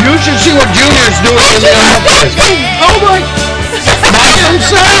 You should see what Junior's doing in the office. Oh my! By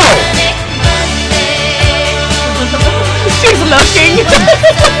himself! Manic Monday. She's looking.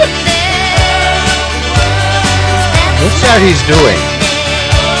 What's that he's doing?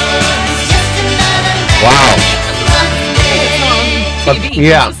 Wow. TV.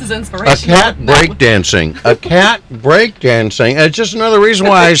 Yeah. This is A inspirational. cat breakdancing. A cat breakdancing. It's just another reason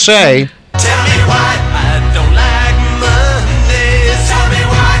why I say. Tell me why I don't like Mondays. Tell me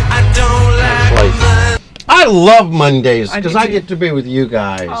why I don't like Mondays. I love Mondays I do because I too. get to be with you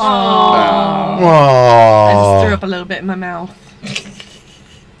guys. Aww. I Aww. just threw up a little bit in my mouth.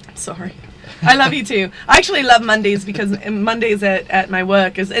 Sorry. I love you too. I actually love Mondays because Mondays at my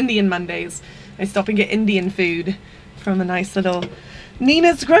work is Indian Mondays. I stop and get Indian food from a nice little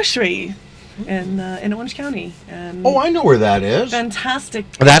Nina's Grocery in Orange County. And Oh, I know where that is.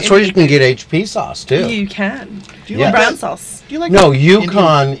 fantastic. That's where you Indian can get HP sauce too. You can. Do you Yeah. like Brown that? sauce. Do you like No, that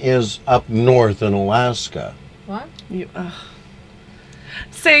Yukon is up north in Alaska. What? You,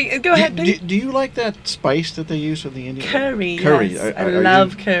 Say, go ahead, do, Pete. do you like that spice that they use for the Indian Curry. Curry. Yes. I Are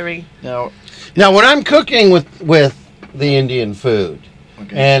love you, curry. now. Now, when I'm cooking with the Indian food,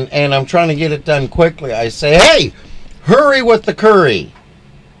 Okay. and I'm trying to get it done quickly, I say, "Hey, hurry with the curry!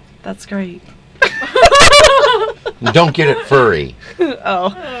 That's great. Don't get it furry,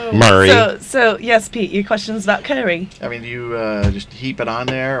 Oh. Murray." So yes, Pete, your question's about curry. I mean, do you just heap it on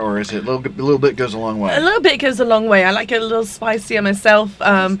there, or is it a little bit goes a long way? A little bit goes a long way. I like it a little spicier myself,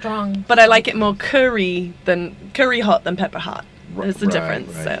 Strong. but I like it more curry hot than pepper hot. There's the Right,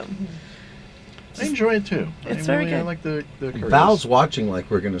 difference. right. So I enjoy it too. It's I very really, I good. like the curry. Val's watching like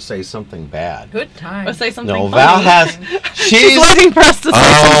we're going to say something bad. Good time. or say something No, funny. Val has. She's waiting for us to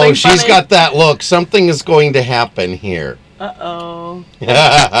say something Oh, she's funny. got that look. Something is going to happen here. Uh-oh.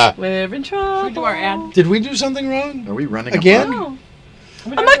 Did We're in trouble. Should we do our ad? we do something wrong? Are we running Again? No.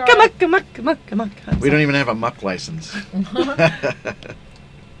 We Amok, amok, amok, amok, amok. We don't even have a muck license.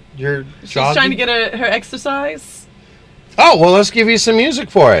 You're She's jogging? trying to get her exercise. Oh, well, let's give you some music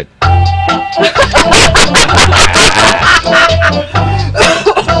for it.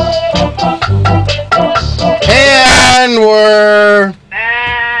 And we're...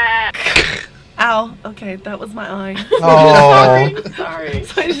 Ow. Okay. Sorry, that was my eye. Oh. Sorry.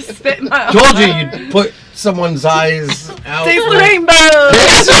 So I just spit in my eye. Told you you'd put someone's eyes out. Taste the with- rainbow!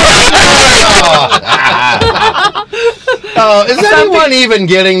 Oh, is anyone even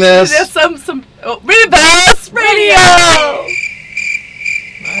getting this? There's some reverse radio!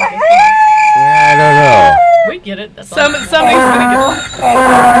 I don't know. We get it. That's Somebody's gonna get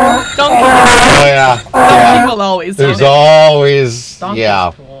Donkey. Oh, yeah. Donkey will always. There's do it. always, Donkey's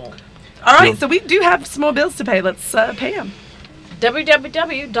yeah. cool. All right, so we do have some more bills to pay. Let's pay them.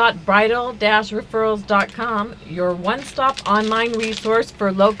 www.bridal-referrals.com, your one-stop online resource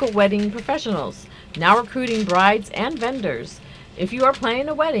for local wedding professionals. Now recruiting brides and vendors. If you are planning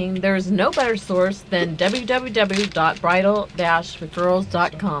a wedding, there is no better source than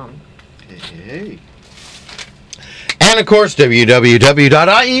www.bridal-referrals.com. Hey. And of course,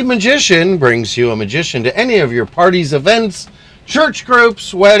 www.iemagician brings you a magician to any of your parties, events, church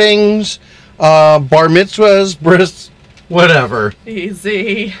groups, weddings, bar mitzvahs, bris, whatever.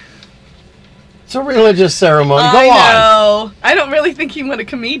 Easy. It's a religious ceremony. Go I on. know. I don't really think you want a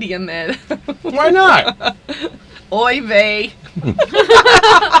comedian there. Why not? Oy vey.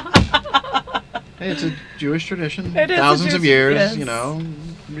 Hey, it's a Jewish tradition. It is a Thousands of Jewish- years, yes. you know.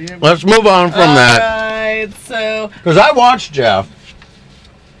 Let's move on from that. Alright, so Because I watched Jeff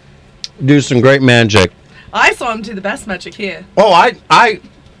do some great magic. I saw him do the best magic here. Oh, I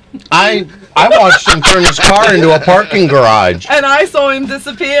watched him turn his car into a parking garage. And I saw him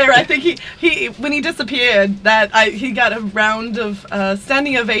disappear. I think he when he disappeared, he got a round of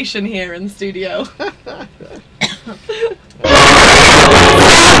standing ovation here in the studio.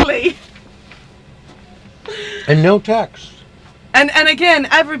 Exactly. And no text. And again,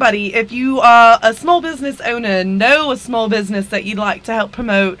 everybody, if you are a small business owner, know a small business that you'd like to help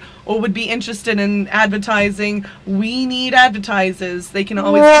promote or would be interested in advertising, we need advertisers. They can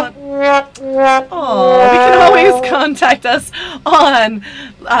always contact us on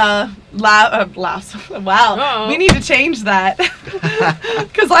laughs. Wow. Uh-oh. We need to change that.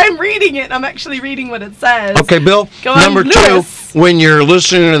 Because I'm reading it. I'm actually reading what it says. Okay, Bill. Go on, Number Lewis. 2, when you're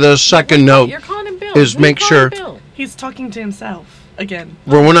listening to the second note, You're calling him Bill. is Who's make calling sure- Bill? He's talking to himself again.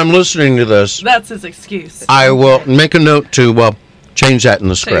 well, when I'm listening to this, That's his excuse. I will make a note to change that in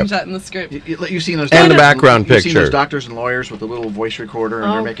the Change script. that in the script. You've seen those And the doctors- background you've seen picture. those doctors and lawyers with the little voice recorder,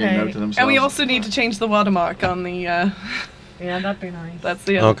 and they're making a Okay. note to themselves. And we also need to change the watermark on the. Yeah, that'd be nice. That's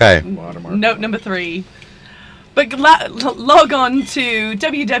the other Okay. Watermark. note number 3. But log on to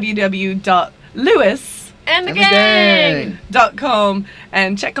www.lewis.com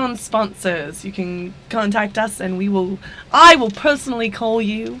and check on sponsors. You can contact us, and I will personally call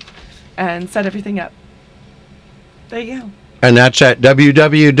you and set everything up. There you go. And that's at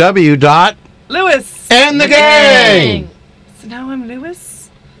www. Lewis. And the gang. So now I'm Lewis.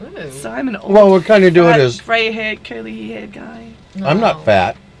 Ooh. So I'm an old, Well, we're kind of doing is gray-haired, curly-haired guy. I'm not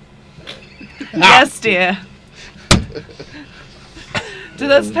fat. Yes, dear. Do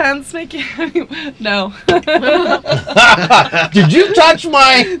those pants make you? No. Did you touch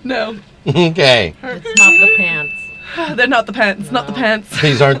my? No. Okay. It's not the pants. They're not the pants. Not the pants.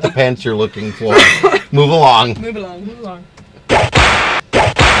 These aren't the pants you're looking for. Move along. Move along. Move along.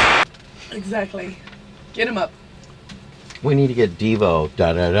 Exactly. Get him up. We need to get Devo.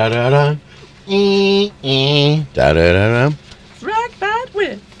 Da da da da da. Da da da da. Rock bad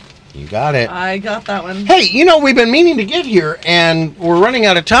with. You got it. I got that one. Hey, we've been meaning to get here, and we're running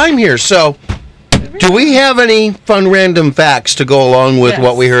out of time here. So, do we have any fun random facts to go along with Yes.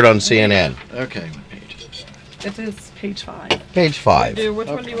 what we heard on CNN? Okay, what page is this? It is page 5. Page 5. Which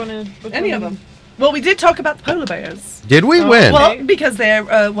one do you want to? Any of them. Well, we did talk about the polar bears. Did we win? Well, because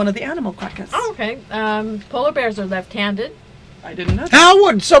they're one of the animal crackers. Oh, okay. Polar bears are left-handed. I didn't know that. How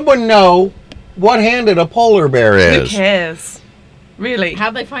would someone know what-handed a polar bear Who is? cares? Really?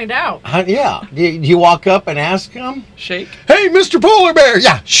 How'd they find out? Yeah. Do you walk up and ask him? Shake. Hey, Mr. Polar Bear.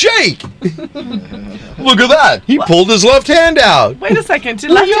 Yeah, shake. Look at that. He pulled his left hand out. Wait a second. Did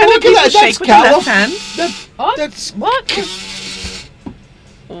Well, yeah, left-handed look at people that. shake That's with the left Calif- hand? What? That's What?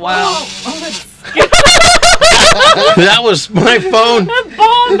 Wow. Oh, that's that was my phone. that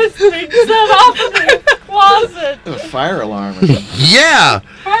bomb is being set off in the closet. A fire alarm or something. Yeah.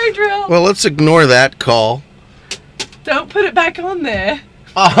 Fire drill. Well, let's ignore that call. Don't put it back on there.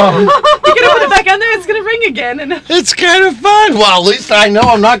 Um, You're gonna put it back on there. It's gonna ring again. And it's kind of fun. Well, at least I know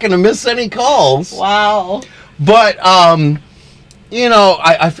I'm not going to miss any calls. wow. But I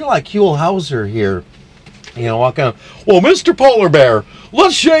feel like Huell Hauser here. Walking up. Well, Mr. Polar Bear,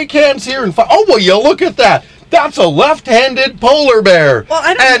 let's shake hands here and oh, well, you look at that. That's a left-handed polar bear. Well,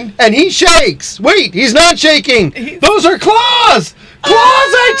 I don't. And he shakes. Wait, he's not shaking. Those are claws.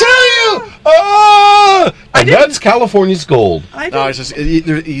 I tell you! Oh! And that's California's gold. No, it's just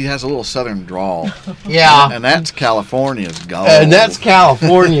he has a little southern drawl. Yeah. And that's California's gold. And that's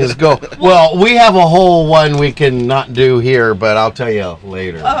California's gold. Well, we have a whole one we can not do here, but I'll tell you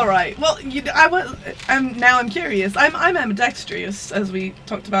later. All right. Well, I'm curious. I'm ambidextrous, as we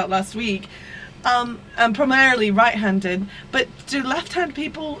talked about last week. I'm primarily right-handed, but do left-hand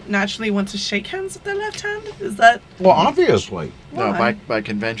people naturally want to shake hands with their left hand? Is that... Well, obviously. No, Why? by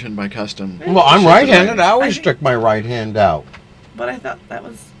convention, by custom. Well, I'm Shake the right-handed. I right. always stick my right hand out. But I thought that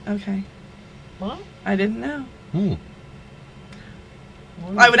was... Okay. What? I didn't know. Hmm.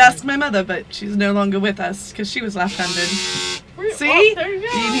 I would ask my mother, but she's no longer with us because she was left-handed. See? Oh, there you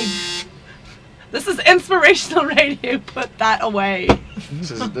go. You need... This is inspirational radio. Put that away. This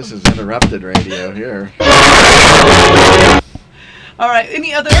is interrupted radio here. All right.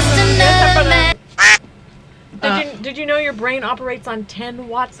 Any other? Did you know your brain operates on 10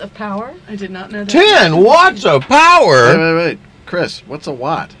 watts of power? I did not know that. 10 watts of power? Wait. Chris, what's a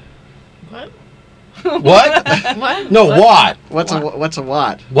watt? What? What? What? No, watt. What's a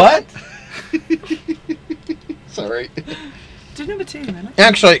watt? What? Sorry. Do number 2, man.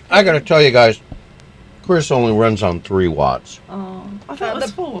 Actually, I got to tell you guys, Chris only runs on 3 watts. Oh, I thought it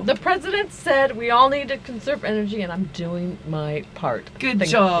was 4. The president said we all need to conserve energy, and I'm doing my part. Good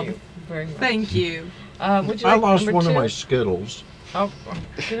Thank job. you very much. Thank you. Would you I like lost number one of 2? my Skittles. Oh,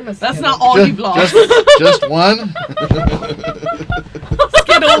 get him a That's Skittle. not all you've lost. Just one?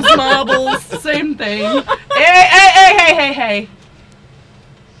 Skittles, marbles, same thing. Hey.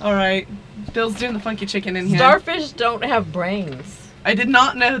 All right. Bill's doing the funky chicken in here. Starfish don't have brains. I did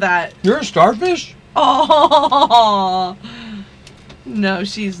not know that. You're a starfish? Oh. No,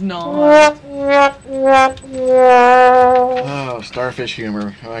 she's not. Oh, starfish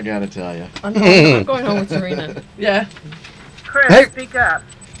humor. I gotta tell you. I'm going home with Serena. Yeah. Chris, Hey. speak up.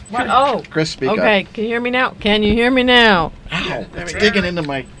 What? Oh. Chris, speak up. Okay, can you hear me now? Can you hear me now? Ow, it's digging into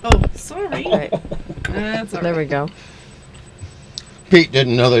my... Oh, sorry. Okay. That's all There we right. go. Pete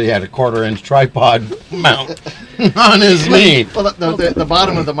didn't know that he had a 1/4-inch tripod mount on his knee. Well, the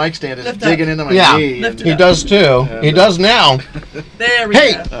bottom of the mic stand is Lift up. digging into my Yeah, knee. Lift and- he does too. He does now. There we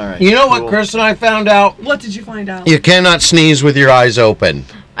Hey, go. All right. you know what cool. Chris and I found out? What did you find out? You cannot sneeze with your eyes open.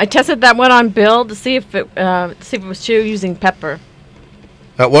 I tested that one on Bill to see if it was true using pepper.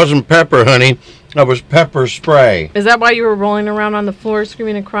 That wasn't pepper, honey. That was pepper spray. Is that why you were rolling around on the floor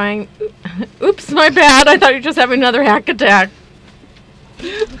screaming and crying? Oops, my bad. I thought you were just having another hack attack.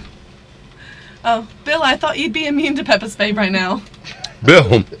 Oh, Bill, I thought you'd be immune to pepper spray right now.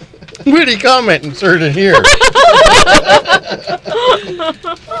 Bill, witty comment inserted here.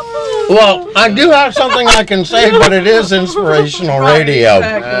 Well, I do have something I can say, but it is inspirational Right, radio.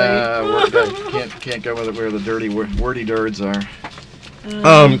 exactly. Can't go with where the dirty, wordy dirds are.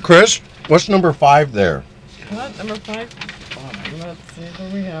 Chris, what's number 5 there? What? Number 5? Let's see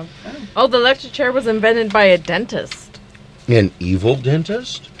what we have. Oh, the electric chair was invented by a dentist. An evil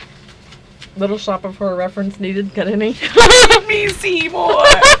dentist? Little shopper for a reference needed. Got any? Feed me, Seymour.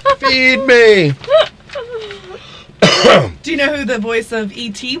 Feed me. Do you know who the voice of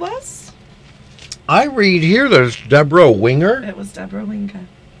E.T. was? I read here there's Deborah Winger. It was Deborah Winger.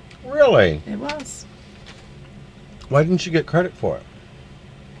 Really? It was. Why didn't you get credit for it?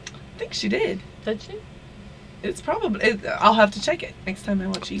 I think she did. Did she? It's probably... I'll have to check it next time I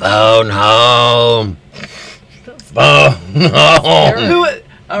watch E.T. Oh, no. Oh, no. Who?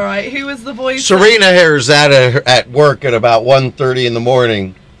 All right. Who was the voice? Serena here's at work at about 1:30 in the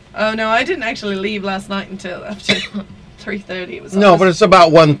morning. Oh no, I didn't actually leave last night until after 3:30. It was. No, but it's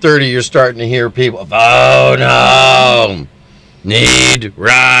about 1:30. You're starting to hear people. Oh no! Need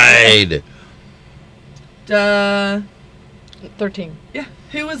ride. 13. Yeah.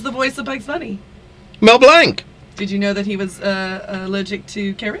 Who was the voice of Bugs Bunny? Mel Blanc. Did you know that he was allergic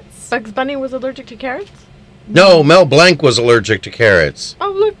to carrots? Bugs Bunny was allergic to carrots? No, Mel Blanc was allergic to carrots. Oh,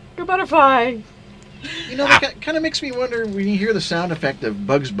 look, a butterfly. You know, that kind of makes me wonder when you hear the sound effect of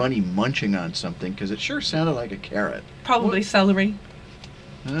Bugs Bunny munching on something, because it sure sounded like a carrot. Probably celery.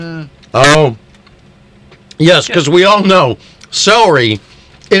 Oh, yes, because we all know celery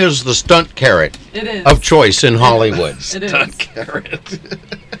is the stunt carrot It is. of choice in Hollywood. It is. Stunt carrot.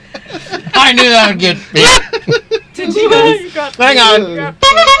 I knew that would get big. Did you guys? You got Hang on.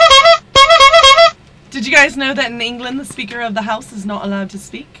 Did you guys know that in England the Speaker of the House is not allowed to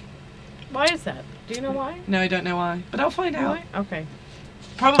speak? Why is that? Do you know why? No, I don't know why, but I'll find out. Why? Okay.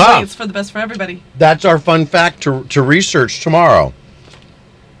 Probably Ah. it's for the best for everybody. That's our fun fact to research tomorrow.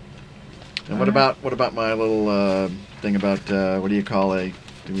 And what about my little thing about what do you call a?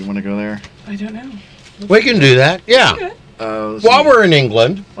 Do we want to go there? I don't know. We can do that. Yeah. Good. let's While see. we're in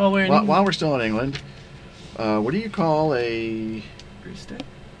England, While we're in While we're still in England, what do you call a Rooster.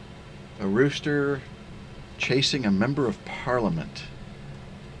 rooster chasing a member of parliament?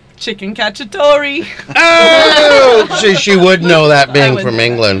 Chicken cacciatore. oh, she would know that being would from know that.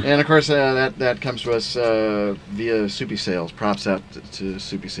 England. And of course, that comes to us via Soupy Sales. Props out to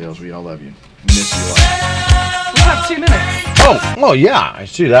Soupy Sales. We all love you. We miss you a lot. We'll have 2 minutes. Oh, yeah, I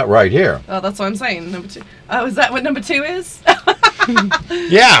see that right here. Oh, that's what I'm saying. Number 2. Oh, is that what number 2 is?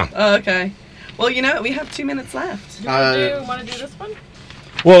 Yeah. Oh, okay. Well, you know what? We have 2 minutes left. Do you want to do this one?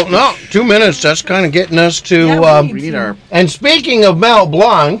 Well, no, 2 minutes. That's kind of getting us to. Yeah, We need our And speaking of Mel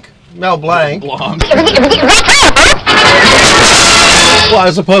Blanc. blonde. Well,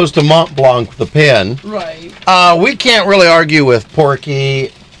 as opposed to Mont Blanc, the pen. Right. We can't really argue with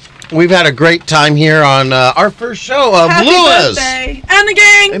Porky. We've had a great time here on our first show of Happy Lewis. birthday. And the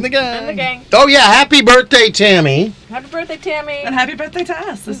gang. And the guy. And the gang. Oh, yeah, happy birthday, Tammy. Happy birthday, Tammy. And happy birthday to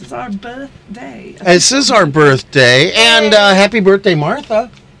us. This is our birthday. This is our birthday. And happy birthday, Martha.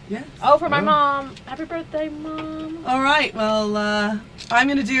 Yes. Oh, for my mom. Happy birthday, Mom. All right. Well, I'm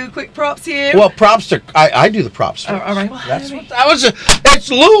going to do quick props here. Well, props to. I do the props first. all right. Well, That's what that was. It's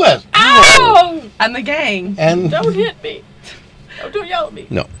Lewis. Ow! and the gang. And Don't hit me. Don't yell at me.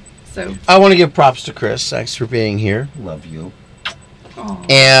 no. So, I want to give props to Chris. Thanks for being here. Love you. aw.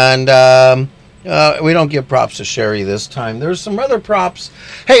 And we don't give props to Sherry this time. There's some other props.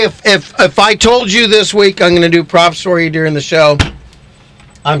 Hey, if I told you this week I'm going to do props for you during the show,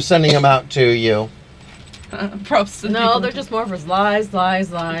 I'm sending them out to you. Props to the No, people. they're just more for lies.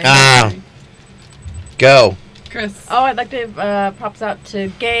 Ah, go. Chris. Oh, I'd like to give props out to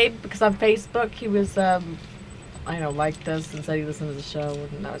Gabe because on Facebook he was, liked us and said he listened to the show,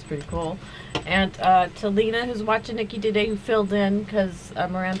 and that was pretty cool. And to Lena, who's watching Nikki today, who filled in because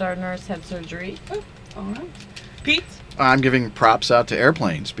Miranda, our nurse, had surgery. All right. Pete. I'm giving props out to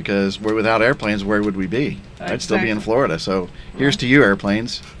airplanes because without airplanes, where would we be? I'd still be in Florida. So here's to you,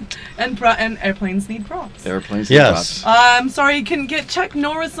 airplanes. And airplanes need props. Airplanes need Yes. props. I'm sorry you couldn't get Chuck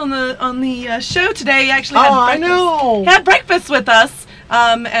Norris on the show today. He actually had Oh, I breakfast. know. He had breakfast with us.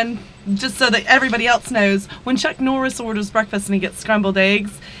 And just so that everybody else knows, when Chuck Norris orders breakfast and he gets scrambled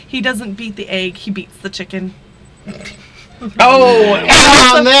eggs, he doesn't beat the egg, he beats the chicken. Oh, and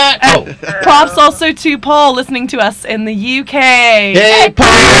on that. Oh, Props also to Paul listening to us in the UK. hey,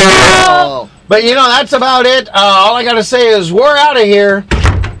 Paul. But you know, that's about it. All I got to say is we're out of here.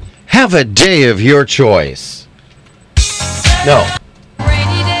 Have a day of your choice. No.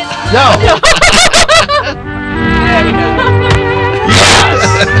 No. There we go.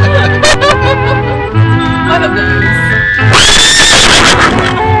 One of those.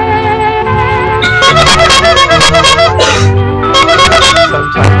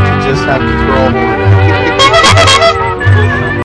 Sometimes you just have to throw a horn out.